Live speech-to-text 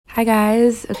Hi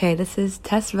guys. Okay, this is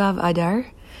Tes Vav Adar,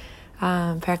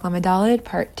 Parak Lamed Daled,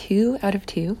 part 2 out of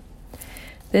 2.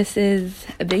 This is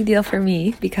a big deal for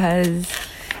me because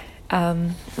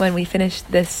when we finish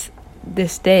this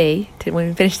day, when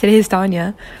we finish today's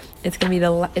Tanya, it's gonna be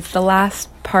the last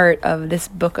part of this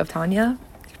book of Tanya.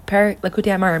 Parak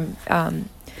Lakutei Amarim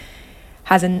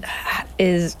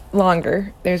is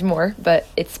longer. There's more, but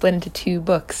it's split into 2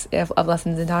 books of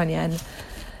lessons in Tanya,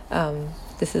 and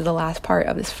this is the last part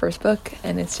of this first book,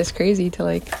 and it's just crazy to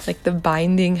like the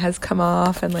binding has come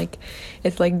off, and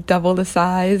it's double the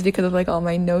size because of all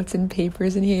my notes and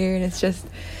papers in here, and it's just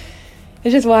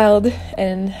wild.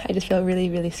 And I just feel really,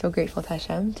 really so grateful to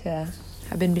Hashem to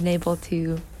have been able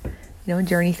to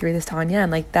journey through this Tanya,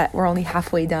 and that we're only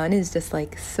halfway done is just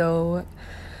so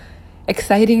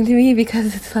exciting to me,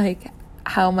 because it's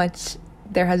how much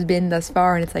there has been thus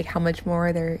far, and it's how much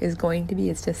more there is going to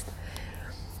be. It's just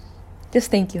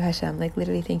thank you, Hashem.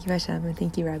 Literally, thank you, Hashem, and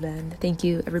thank you, Rebbe, and thank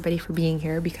you, everybody, for being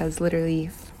here, because literally,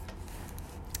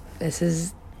 this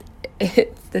is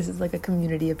a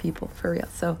community of people, for real.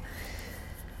 So,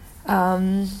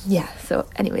 so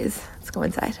anyways, let's go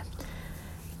inside.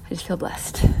 I just feel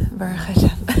blessed. Baruch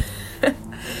Hashem.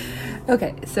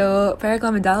 Okay, so Parak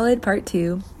Lamed Daled, part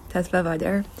 2, Tes Vav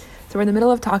Adar. So we're in the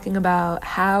middle of talking about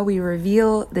how we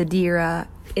reveal the Dira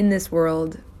in this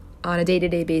world on a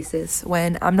day-to-day basis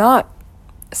when I'm not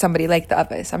somebody like the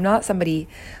Abbas. I'm not somebody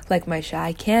like Maisha.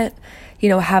 I can't,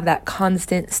 have that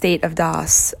constant state of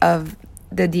das, of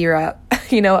the Dira,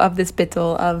 of this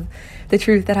bittul, of the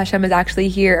truth that Hashem is actually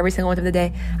here every single moment of the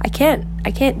day. I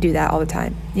can't do that all the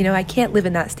time. I can't live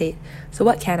in that state. So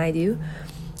what can I do?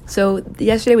 So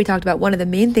yesterday we talked about one of the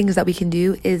main things that we can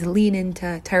do is lean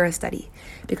into Torah study,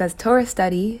 because Torah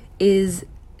study is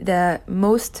the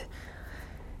most,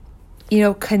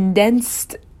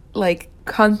 condensed,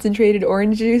 concentrated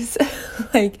orange juice.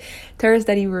 Torah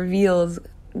study reveals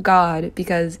God,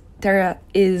 because Torah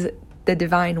is the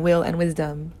divine will and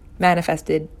wisdom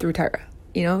manifested through Torah.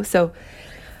 So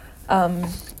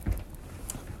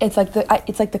it's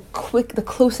the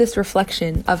closest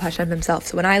reflection of Hashem himself.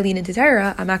 So when I lean into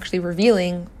Torah, I'm actually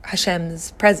revealing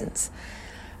Hashem's presence.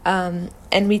 And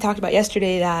we talked about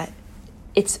yesterday that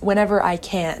it's whenever I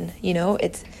can.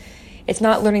 It's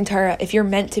not learning Torah. If you're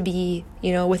meant to be,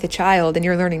 with a child and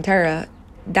you're learning Torah,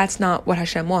 that's not what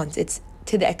Hashem wants. It's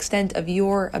to the extent of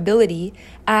your ability,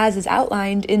 as is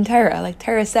outlined in Torah. Like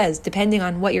Torah says, depending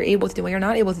on what you're able to do, what you're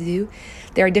not able to do,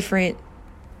 there are different,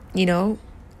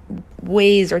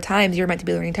 ways or times you're meant to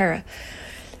be learning Torah.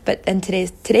 But then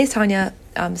today's Tanya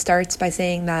starts by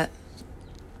saying that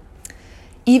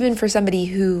even for somebody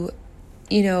who,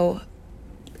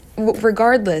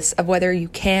 regardless of whether you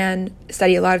can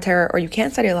study a lot of Torah or you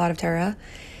can't study a lot of Torah,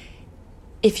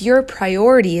 if your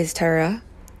priority is Torah,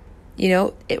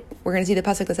 we're going to see the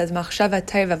pasuk that says machshava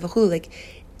tova v'chulu,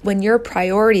 when your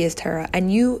priority is Torah,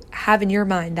 and you have in your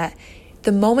mind that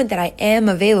the moment that I am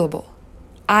available,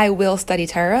 I will study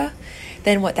Torah,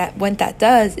 then what that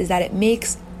does is that it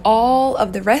makes all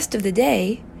of the rest of the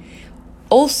day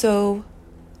also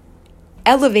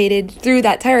elevated through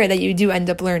that Torah that you do end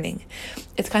up learning.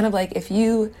 It's kind of like if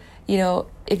you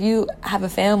have a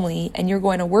family and you're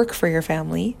going to work for your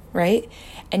family, right?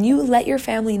 And you let your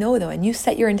family know, though, and you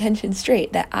set your intention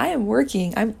straight that I am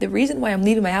working. The reason why I'm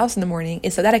leaving my house in the morning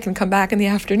is so that I can come back in the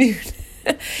afternoon.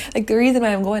 The reason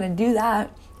why I'm going to do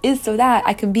that is so that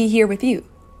I can be here with you,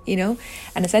 And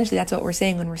essentially that's what we're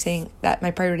saying when we're saying that my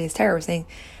priority is Torah. We're saying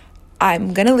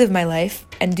I'm going to live my life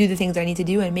and do the things I need to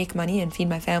do and make money and feed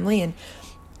my family and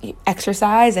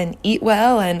exercise and eat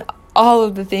well and all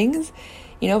of the things,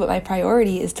 but my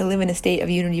priority is to live in a state of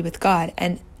unity with God.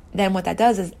 And then what that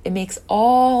does is it makes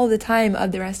all the time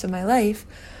of the rest of my life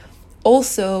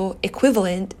also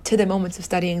equivalent to the moments of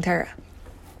studying Torah.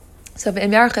 So if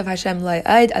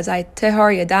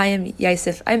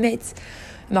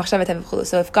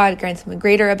God grants him a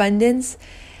greater abundance,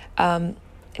 and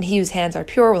he whose hands are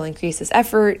pure will increase his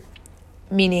effort,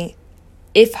 meaning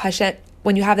if Hashem,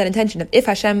 when you have that intention of if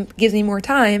Hashem gives me more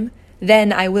time,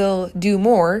 then I will do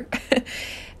more.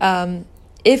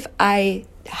 If I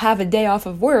have a day off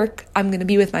of work, I'm going to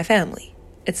be with my family.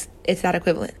 It's that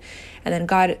equivalent. And then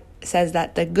God says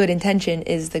that the good intention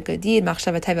is the good deed,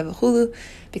 machshava tova v'chulu,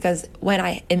 because when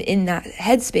I am in that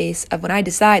headspace of when I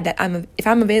decide that if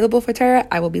I'm available for Torah,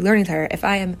 I will be learning Torah. If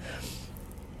I'm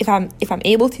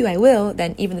able to, I will.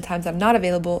 Then even the times I'm not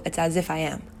available, it's as if I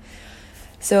am.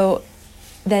 So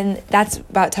then that's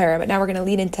about Torah. But now we're going to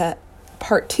lead into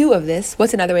part 2 of this.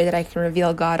 What's another way that I can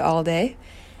reveal God all day?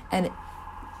 And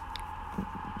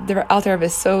the Alter Rebbe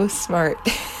is so smart.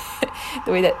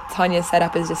 The way that Tanya is set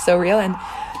up is just so real. And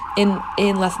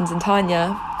in Lessons in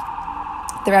Tanya,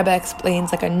 the Rebbe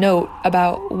explains like a note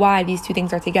about why these two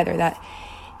things are together. That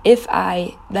if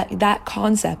that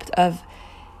concept of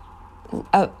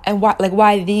and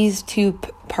why these two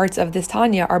parts of this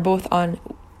Tanya are both on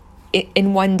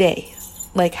in one day,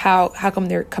 like how come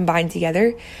they're combined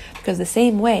together? Because the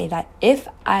same way that if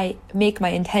I make my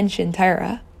intention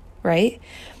Torah, right,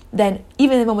 then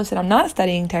even in the moments that I'm not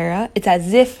studying Torah, it's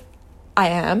as if I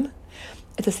am.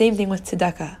 It's the same thing with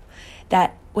tzedakah,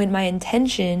 that when my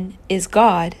intention is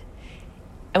God,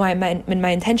 and when my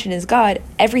intention is God,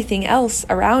 everything else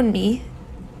around me,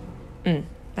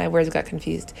 my words got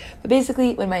confused. But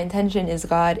basically, when my intention is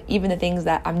God, even the things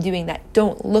that I'm doing that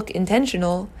don't look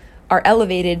intentional are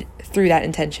elevated through that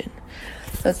intention.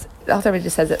 So the author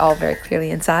just says it all very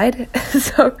clearly inside.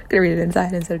 So I'm going to read it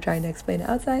inside instead of trying to explain it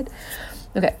outside.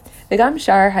 Okay. V'gam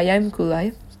shar hayam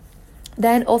kulai.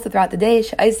 Then also throughout the day,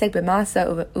 she'aisek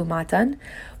b'masa umatan,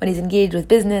 when he's engaged with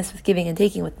business, with giving and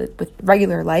taking, with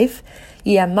regular life,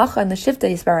 yiyamachan l'shifta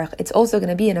yisbarach. It's also going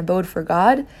to be an abode for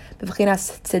God.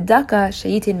 B'v'chinas tzedakah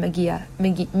sheyitin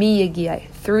miyagiyai.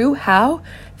 Through how?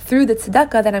 Through the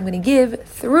tzedakah that I'm going to give,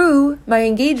 through my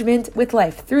engagement with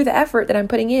life, through the effort that I'm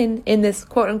putting in this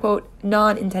quote-unquote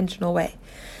non-intentional way.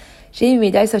 So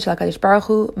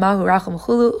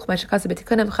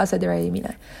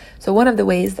one of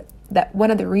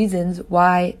the reasons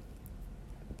why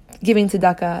giving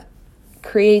tzedakah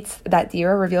creates that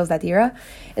dira, reveals that dira,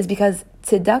 is because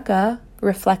tzedakah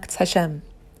reflects Hashem.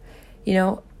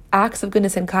 Acts of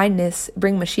goodness and kindness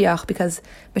bring Mashiach, because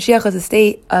Mashiach is a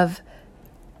state of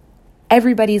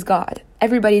everybody's God.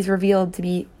 Everybody's revealed to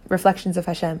be reflections of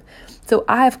Hashem. So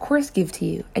I, of course, give to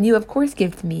you, and you, of course,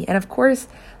 give to me. And of course,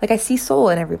 I see soul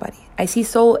in everybody. I see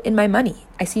soul in my money.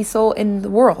 I see soul in the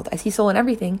world. I see soul in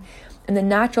everything. And the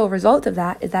natural result of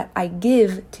that is that I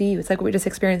give to you. It's like what we just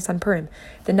experienced on Purim.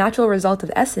 The natural result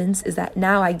of essence is that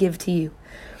now I give to you.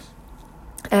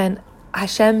 And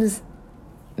Hashem's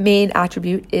main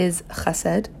attribute is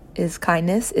chesed, is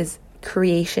kindness, is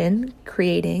creation,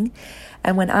 creating.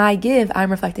 And when I give,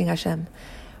 I'm reflecting Hashem,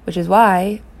 which is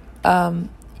why in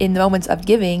the moments of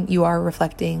giving, you are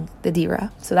reflecting the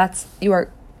dira. So you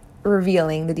are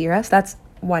revealing the dira. So that's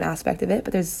one aspect of it,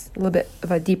 but there's a little bit of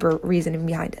a deeper reasoning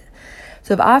behind it.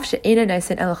 So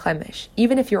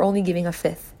even if you're only giving a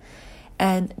fifth,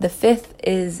 and the fifth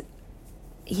is,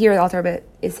 here the Alter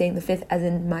is saying the fifth as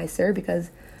in Meiser,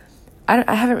 because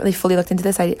I haven't really fully looked into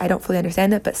this, I don't fully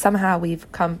understand it, but somehow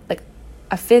we've come,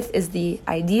 a fifth is the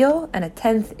ideal, and a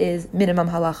tenth is minimum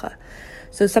halacha.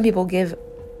 So some people give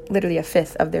literally a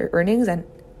fifth of their earnings,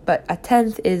 but a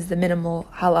tenth is the minimal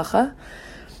halacha.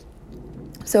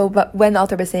 So, but when the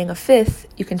Alter is saying a fifth,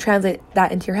 you can translate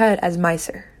that into your head as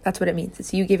Meiser. That's what it means.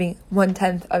 It's you giving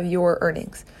 1/10 of your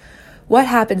earnings. What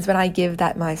happens when I give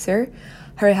that Meiser?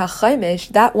 Hare hachaimish,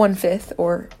 that 1/5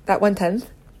 or that 1/10.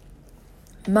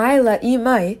 Ma'ila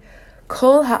imai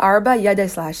kol ha'arba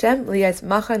yades laHashem liyas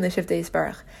machan l'shivtei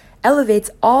yisbarach. Elevates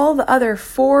all the other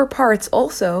 4 parts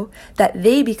also, that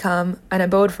they become an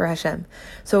abode for Hashem.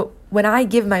 So when I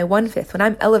give my 1/5, when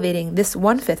I'm elevating this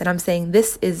 1/5, and I'm saying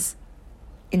this is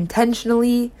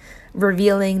intentionally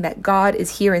revealing that God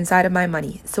is here inside of my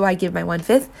money, so I give my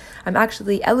 1/5, I'm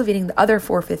actually elevating the other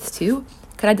 4/5 too.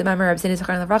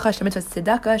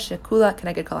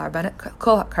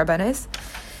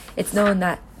 It's known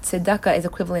that tzedakah is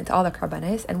equivalent to all the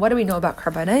karbanos. And what do we know about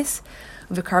karbanos?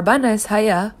 V'karbanos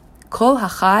haya kol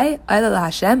hachai ayla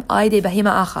laHashem ayde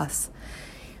bahima achas.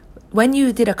 When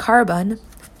you did a karban,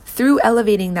 through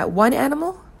elevating that one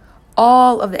animal,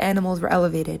 all of the animals were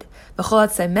elevated. And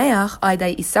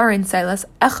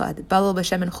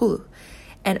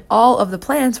all of the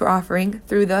plants were offering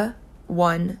through the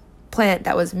one plant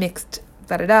that was mixed,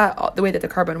 the way that the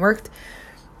karban worked.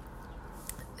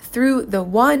 Through the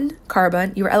one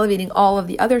karban, you were elevating all of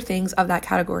the other things of that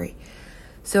category.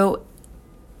 So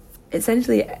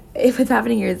essentially, if what's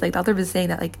happening here is the Alter is saying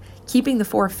that keeping the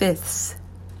 4/5,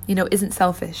 isn't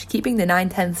selfish. Keeping the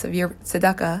 9/10 of your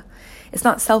tzedakah, it's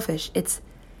not selfish. It's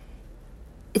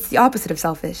the opposite of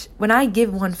selfish. When I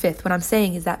give 1/5, what I'm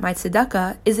saying is that my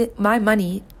tzedakah my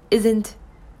money isn't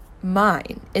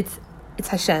mine. It's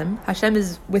Hashem. Hashem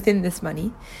is within this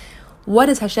money. What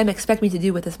does Hashem expect me to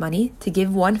do with this money? To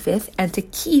give 1/5 and to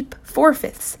keep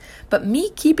 4/5. But me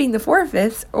keeping the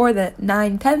 4/5, or the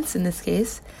 9/10 in this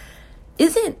case,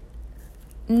 isn't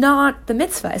not the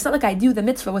mitzvah. It's not like I do the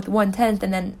mitzvah with 1/10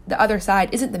 and then the other side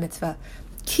isn't the mitzvah.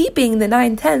 Keeping the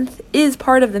 9/10 is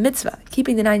part of the mitzvah.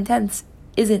 Keeping the 9/10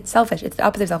 isn't selfish. It's the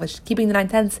opposite of selfish. Keeping the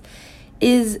 9/10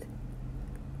 is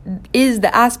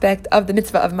the aspect of the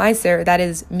mitzvah of Meiser that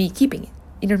is me keeping it.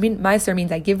 You know what I mean? Meiser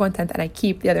means I give 1/10 and I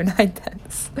keep the other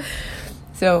 9/10.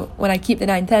 So when I keep the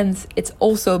 9/10, it's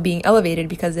also being elevated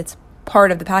because it's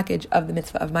part of the package of the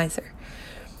mitzvah of Meiser.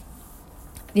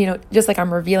 You know, just like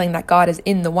I'm revealing that God is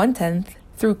in the 1/10,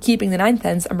 through keeping the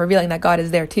 9/10, I'm revealing that God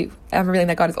is there too. I'm revealing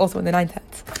that God is also in the 9/10.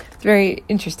 It's very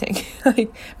interesting.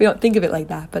 Like, we don't think of it like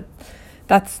that, but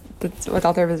that's what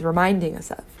Alter Rebbe is reminding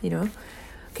us of, you know?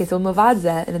 Okay, so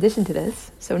Mavadzeh, in addition to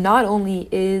this, so not only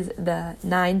is the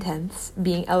 9/10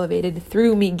 being elevated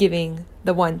through me giving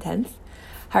the 1/10,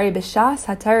 Hari b'shas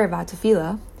haTorah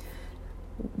v'hatefillah,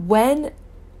 when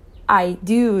I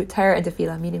do Torah and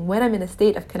tefillah, meaning when I'm in a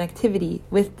state of connectivity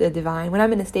with the divine, when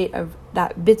I'm in a state of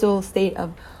that bittul state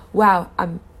of, wow,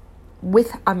 I'm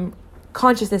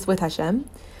consciousness with Hashem,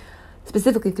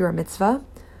 specifically through a mitzvah,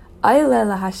 Ayle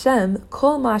la Hashem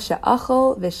kol ma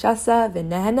she'achol v'shasa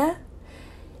v'nehene.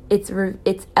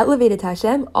 It's elevated to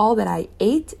Hashem, all that I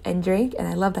ate and drank, and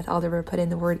I love that Alter Rebbe put in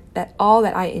the word, that all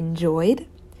that I enjoyed,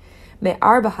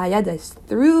 me'ar b'hayadis,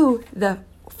 through the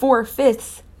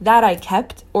 4/5 that I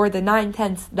kept, or the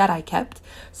 9/10 that I kept.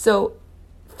 So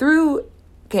through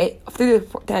the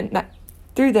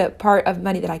part of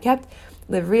money that I kept,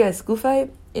 livriya skufay,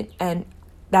 and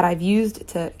that I've used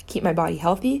to keep my body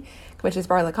healthy, which is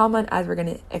bar lakaman, as we're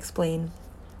going to explain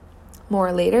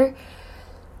more later.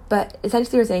 But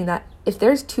essentially we're saying that if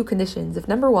there's two conditions, if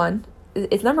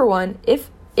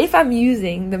I'm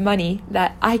using the money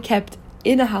that I kept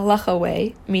in a halacha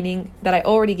way, meaning that I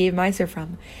already gave Meiser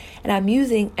from, and I'm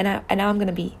using, and now I'm going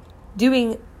to be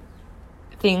doing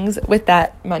things with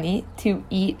that money to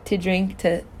eat, to drink,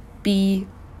 to be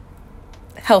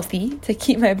healthy, to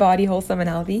keep my body wholesome and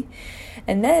healthy.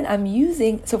 And then I'm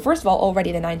using, so first of all,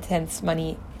 already the 9/10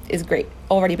 money is great,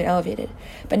 already been elevated.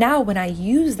 But now when I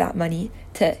use that money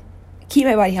to keep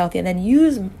my body healthy and then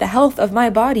use the health of my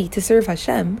body to serve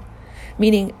Hashem,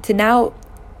 meaning to now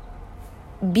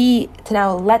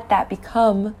let that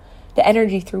become the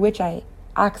energy through which I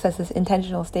access this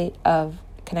intentional state of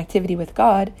connectivity with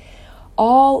God,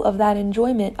 all of that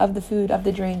enjoyment of the food, of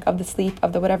the drink, of the sleep,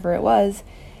 of the whatever it was,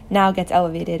 now gets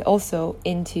elevated also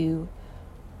into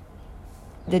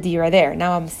the dira there.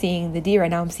 Now I'm seeing the dira,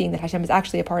 now I'm seeing that Hashem is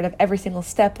actually a part of every single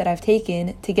step that I've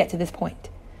taken to get to this point.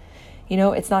 You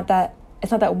know, it's not that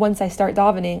once I start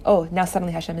davening, oh, now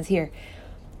suddenly Hashem is here.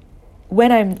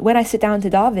 When I sit down to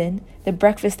daven, the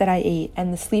breakfast that I ate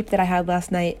and the sleep that I had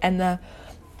last night and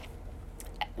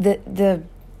the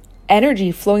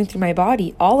energy flowing through my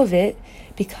body, all of it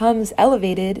becomes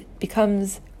elevated,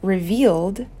 becomes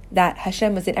revealed that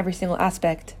Hashem was in every single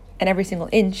aspect and every single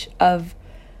inch of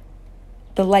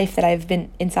the life that I've been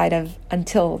inside of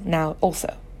until now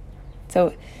also.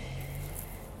 So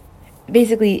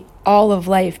basically all of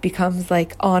life becomes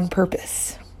like on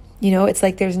purpose. You know, it's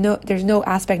like there's no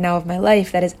aspect now of my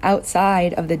life that is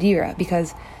outside of the dira,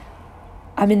 because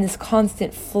I'm in this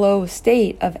constant flow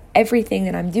state of everything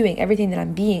that I'm doing, everything that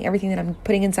I'm being, everything that I'm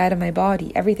putting inside of my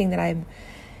body, everything that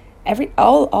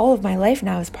all of my life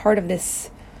now is part of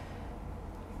this,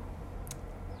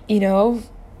 you know,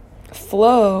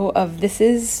 flow of, this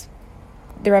is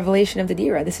the revelation of the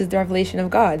dira, this is the revelation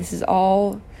of God, this is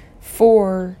all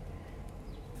for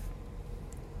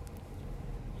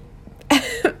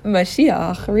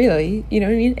Mashiach, really, you know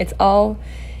what I mean? It's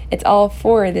all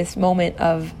for this moment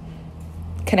of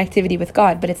connectivity with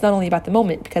God. But it's not only about the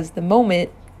moment, because the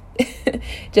moment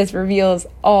just reveals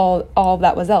all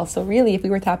that was else. So really, if we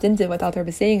were tapped into what Alter Rebbe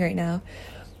is saying right now,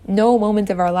 no moment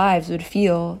of our lives would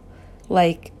feel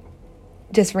like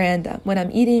just random. When I'm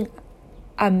eating,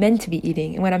 I'm meant to be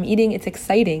eating, and when I'm eating, it's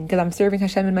exciting because I'm serving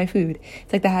Hashem in my food.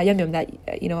 It's like the hayamim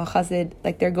that, you know, a chassid,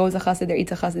 like there goes a chassid, there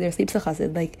eats a chassid, there sleeps a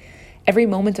chassid. Like every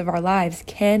moment of our lives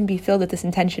can be filled with this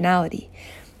intentionality,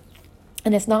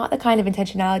 and it's not the kind of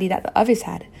intentionality that the Avos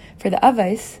had. For the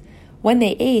Avos, when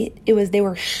they ate, it was they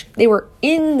were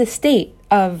in the state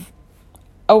of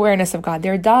awareness of God.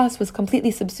 Their das was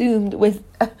completely subsumed with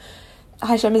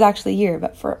Hashem is actually here.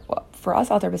 But for us,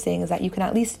 Alter Rebbe is saying is that you can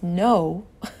at least know.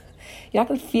 You're not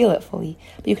going to feel it fully,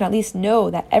 but you can at least know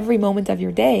that every moment of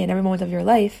your day and every moment of your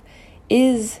life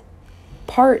is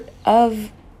part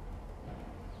of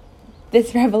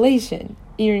this revelation.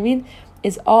 You know what I mean?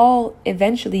 Is all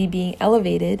eventually being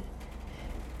elevated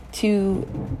to,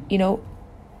 you know,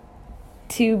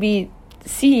 to be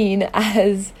seen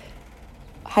as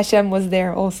Hashem was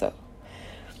there also.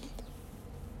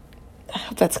 I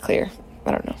hope that's clear.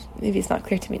 I don't know. Maybe it's not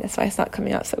clear to me. That's why it's not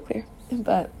coming out so clear.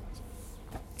 But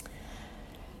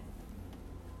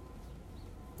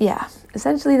yeah,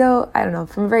 essentially though, I don't know,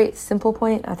 from a very simple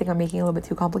point, I think I'm making it a little bit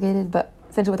too complicated, but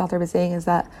essentially what Alter Rebbe is saying is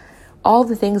that all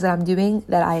the things that I'm doing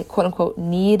that I quote unquote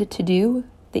need to do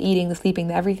the eating, the sleeping,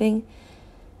 the everything,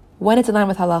 when it's in line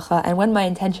with halacha, and when my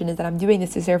intention is that I'm doing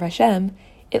this to serve Hashem,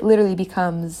 it literally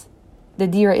becomes, the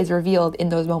dira is revealed in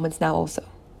those moments now also,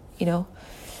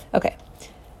 Okay.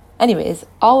 Anyways,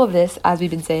 all of this, as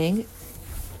we've been saying,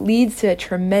 leads to a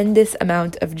tremendous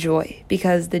amount of joy,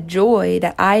 because the joy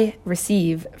that I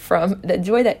receive the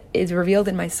joy that is revealed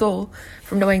in my soul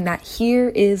from knowing that here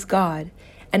is God,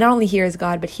 and not only here is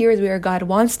God, but here is where God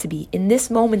wants to be in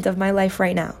this moment of my life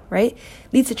right now, right?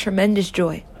 Leads to tremendous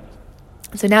joy.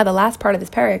 So now the last part of this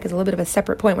parak is a little bit of a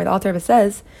separate point where the Alter Rebbe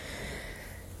says,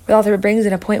 the Alter Rebbe brings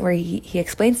in a point where he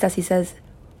explains to us,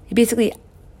 he basically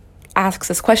asks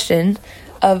this question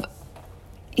of,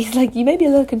 he's like, you may be a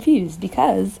little confused,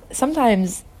 because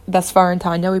sometimes thus far in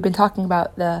Tanya, we've been talking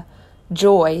about the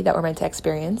joy that we're meant to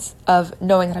experience of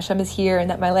knowing that Hashem is here and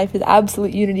that my life is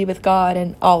absolute unity with God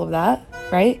and all of that,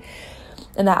 right?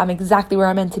 And that I'm exactly where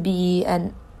I'm meant to be,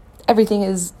 and everything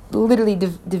is literally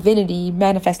divinity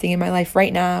manifesting in my life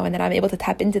right now, and that I'm able to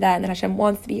tap into that, and that Hashem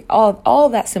wants to be all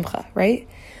of that simcha, right?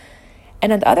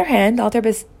 And on the other hand, the Alter Rebbe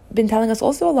has been telling us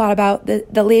also a lot about the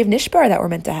leiv nishbar that we're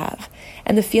meant to have,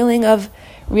 and the feeling of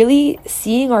really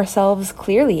seeing ourselves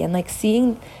clearly, and like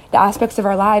seeing the aspects of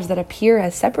our lives that appear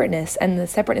as separateness, and the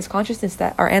separateness consciousness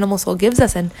that our animal soul gives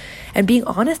us, and being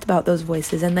honest about those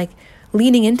voices, and like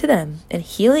leaning into them and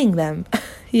healing them,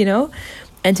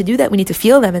 And to do that, we need to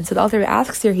feel them. And so the Alter Rebbe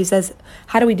asks here, he says,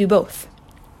 how do we do both?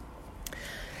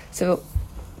 So,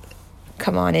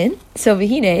 come on in. So,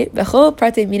 v'hine, b'chol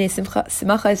pratei mine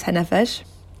simachas hanefesh,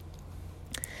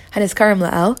 hanizkarim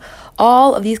la'el,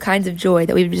 all of these kinds of joy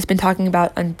that we've just been talking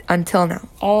about until now,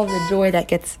 all of the joy that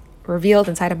gets revealed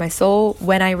inside of my soul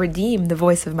when I redeem the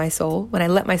voice of my soul, when I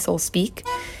let my soul speak.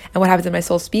 And what happens when my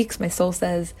soul speaks? My soul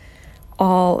says,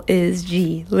 all is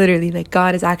G, literally, like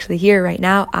God is actually here right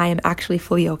now. I am actually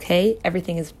fully okay.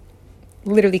 Everything is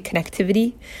literally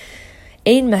connectivity.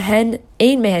 Ein mehen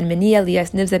menia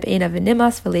lias nivzeb ein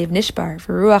avinimas v'leiv nishbar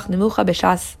v'ruach nemucha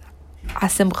b'shas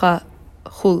asimcha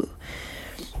chulu.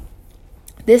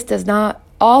 This does not,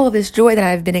 all of this joy that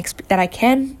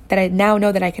I now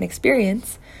know that I can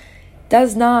experience,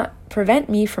 does not prevent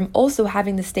me from also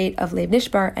having the state of leiv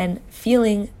nishbar and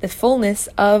feeling the fullness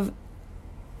of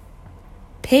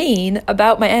pain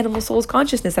about my animal soul's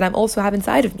consciousness that I'm also have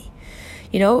inside of me.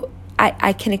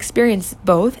 I can experience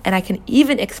both, and I can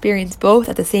even experience both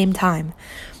at the same time.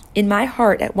 In my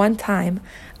heart, at one time,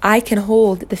 I can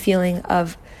hold the feeling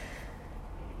of,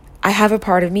 I have a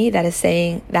part of me that is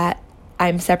saying that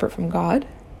I'm separate from God,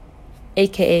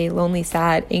 aka lonely,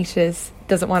 sad, anxious,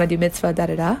 doesn't want to do mitzvah,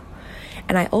 da-da-da.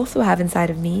 And I also have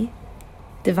inside of me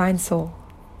divine soul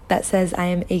that says I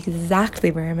am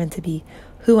exactly where I'm meant to be,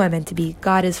 who I'm meant to be.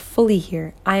 God is fully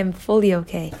here. I am fully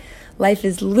okay. Life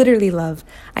is literally love.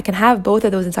 I can have both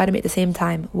of those inside of me at the same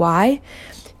time. Why?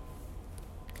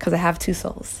 Because I have two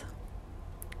souls.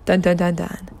 Dun dun dun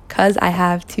dun. Because I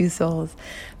have two souls.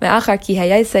 The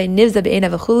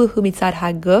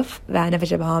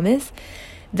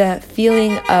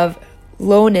feeling of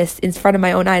lowness in front of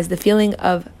my own eyes, the feeling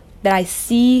of that I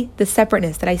see the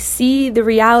separateness, that I see the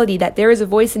reality that there is a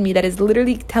voice in me that is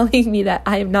literally telling me that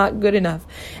I am not good enough,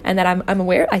 and that I'm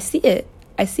aware. I see it.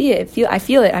 I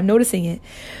feel it. I'm noticing it.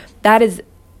 That is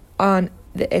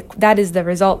the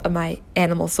result of my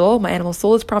animal soul. My animal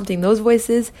soul is prompting those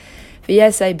voices.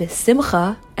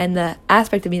 Besimcha, and the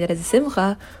aspect of me that is a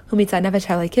simcha,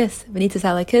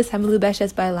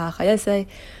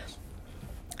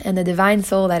 and the divine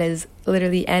soul that is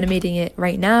literally animating it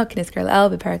right now, like we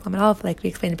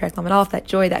explained in Perek Lamed Aleph, that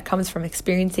joy that comes from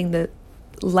experiencing the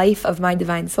life of my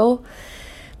divine soul.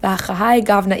 Like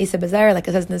it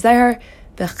says in the Zohar,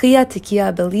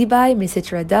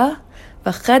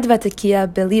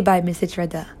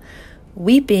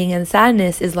 weeping and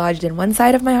sadness is lodged in one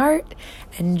side of my heart,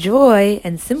 and joy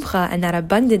and simcha and that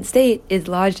abundant state is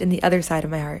lodged in the other side of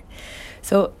my heart.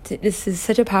 So this is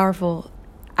such a powerful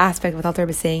aspect of what Alter Rebbe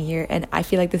is saying here, and I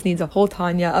feel like this needs a whole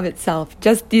Tanya of itself,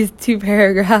 just these 2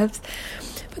 paragraphs.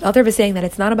 But Alter Rebbe is saying that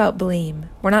it's not about blame.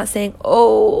 We're not saying,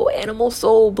 oh, animal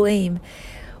soul, blame.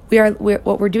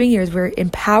 What we're doing here is we're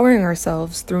empowering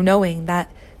ourselves through knowing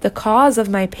that the cause of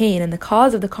my pain and the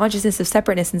cause of the consciousness of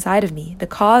separateness inside of me, the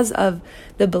cause of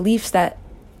the beliefs that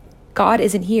God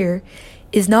isn't here,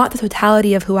 is not the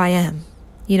totality of who I am.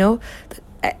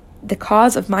 The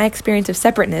cause of my experience of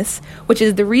separateness, which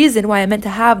is the reason why I'm meant to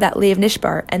have that leiv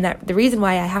nishbar, and that the reason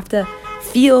why I have to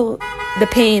feel the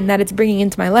pain that it's bringing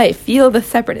into my life, feel the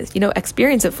separateness,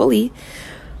 experience it fully.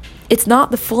 It's not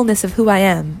the fullness of who I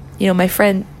am. My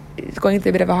friend is going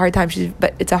through a bit of a hard time,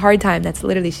 but it's a hard time that's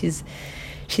literally she's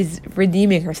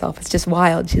redeeming herself. It's just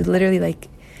wild. She's literally like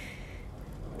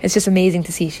it's just amazing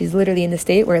to see. She's literally in the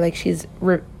state where like she's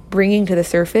bringing to the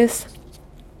surface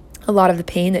a lot of the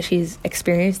pain that she's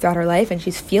experienced throughout her life, and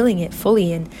she's feeling it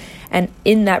fully, and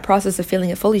in that process of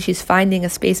feeling it fully, she's finding a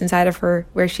space inside of her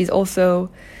where she's also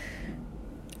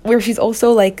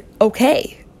like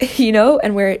okay, you know,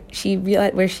 and where she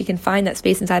can find that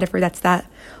space inside of her that's that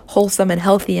wholesome and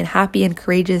healthy and happy and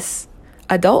courageous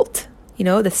adult, you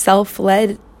know, the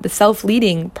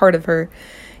self-leading part of her,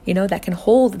 you know, that can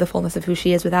hold the fullness of who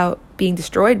she is without being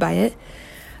destroyed by it.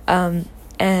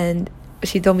 And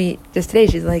she told me just today,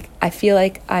 she's like, I feel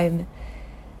like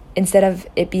instead of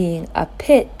it being a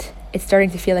pit, it's starting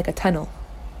to feel like a tunnel.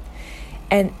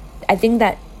 And I think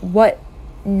that what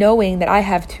knowing that I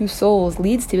have two souls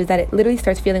leads to is that it literally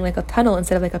starts feeling like a tunnel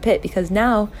instead of like a pit, because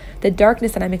now the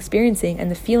darkness that I'm experiencing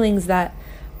and the feelings that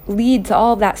lead to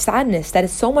all of that sadness, that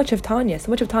is so much of Tanya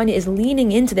is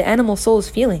leaning into the animal soul's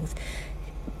feelings,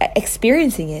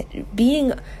 experiencing it.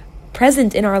 Being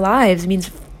present in our lives means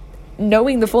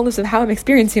knowing the fullness of how I'm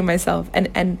experiencing myself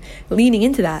and leaning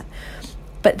into that.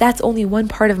 But that's only one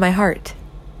part of my heart.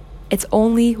 It's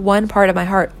only one part of my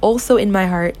heart. Also in my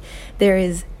heart, there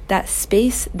is that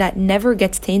space that never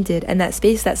gets tainted, and that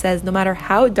space that says, no matter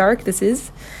how dark this is,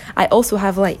 I also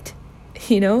have light.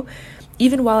 You know,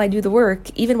 even while I do the work,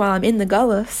 even while I'm in the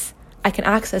galus, I can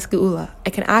access geula. I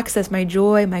can access my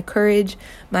joy, my courage,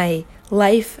 my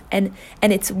life, and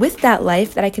it's with that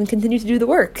life that I can continue to do the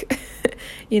work.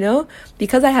 You know,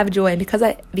 because I have joy, and because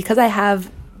I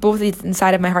have both of these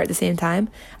inside of my heart at the same time,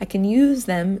 I can use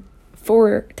them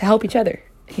to help each other,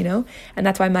 you know. And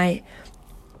that's why my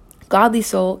godly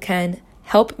soul can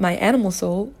help my animal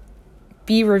soul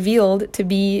be revealed to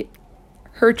be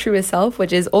her truest self,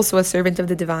 which is also a servant of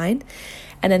the divine.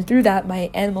 And then through that, my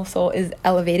animal soul is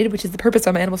elevated, which is the purpose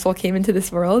why my animal soul came into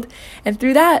this world. And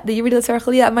through that, the Yerida L'Tzarech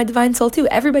Aliyah of my divine soul too.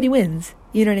 Everybody wins.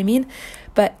 You know what I mean?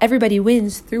 But everybody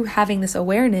wins through having this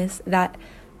awareness that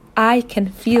I can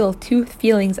feel two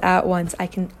feelings at once. I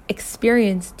can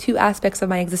experience two aspects of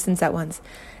my existence at once.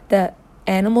 The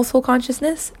animal soul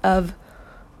consciousness of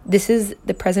this is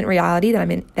the present reality that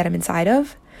I'm inside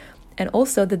of, and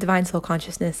also the divine soul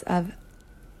consciousness of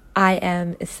I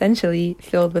am essentially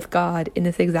filled with God in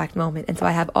this exact moment. And so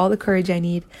I have all the courage I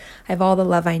need. I have all the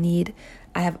love I need.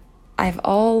 I have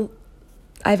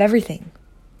everything,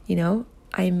 you know.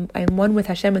 I'm one with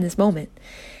Hashem in this moment.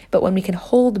 But when we can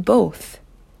hold both,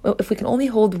 if we can only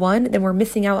hold one, then we're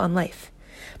missing out on life.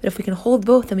 But if we can hold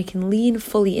both, then we can lean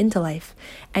fully into life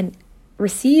and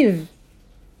receive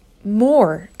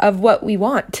more of what we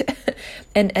want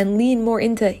and lean more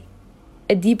into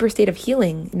a deeper state of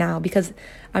healing now, because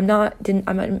I'm not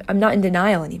in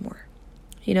denial anymore,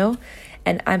 you know.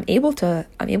 And I'm able to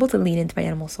lean into my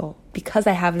animal soul because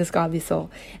I have this godly soul.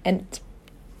 And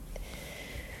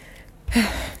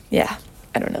yeah,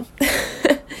 I don't know.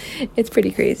 It's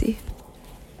pretty crazy.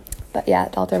 But yeah,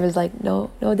 the Alter was like,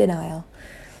 no denial.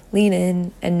 Lean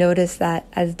in and notice that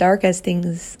as dark as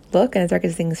things look and as dark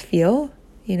as things feel,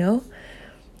 you know,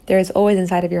 there is always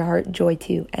inside of your heart joy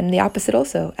too. And the opposite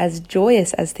also. As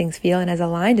joyous as things feel and as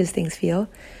aligned as things feel,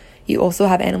 you also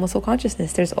have animal soul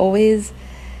consciousness. There's always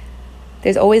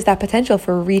that potential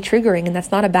for re-triggering, and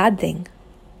that's not a bad thing.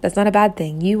 That's not a bad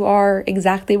thing. You are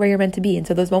exactly where you're meant to be. And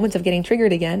so those moments of getting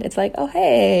triggered again, it's like, oh,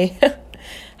 hey,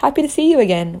 happy to see you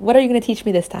again. What are you going to teach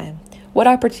me this time? What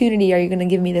opportunity are you going to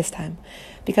give me this time?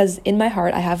 Because in my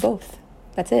heart, I have both.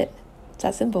 That's it. It's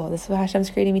that simple. This is what Hashem's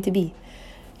creating me to be,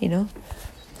 you know?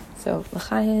 So,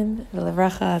 l'chaim,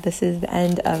 v'levracha, this is the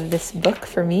end of this book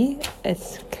for me.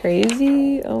 It's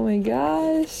crazy. Oh my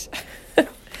gosh. I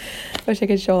wish I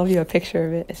could show you a picture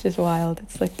of it. It's just wild.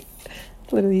 It's like,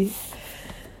 literally.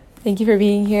 Thank you for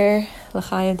being here.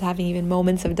 L'chaim, to having even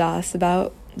moments of das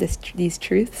about these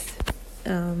truths.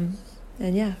 And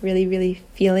yeah, really, really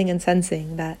feeling and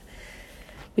sensing that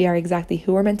we are exactly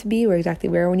who we're meant to be. We're exactly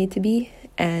where we need to be.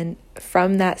 And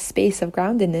from that space of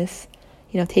groundedness,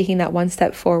 you know, taking that one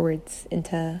step forwards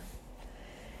into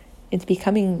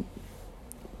becoming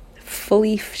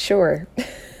fully sure,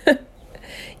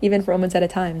 even for moments at a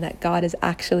time, that God is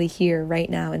actually here right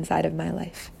now inside of my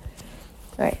life.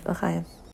 All right, l'chaim.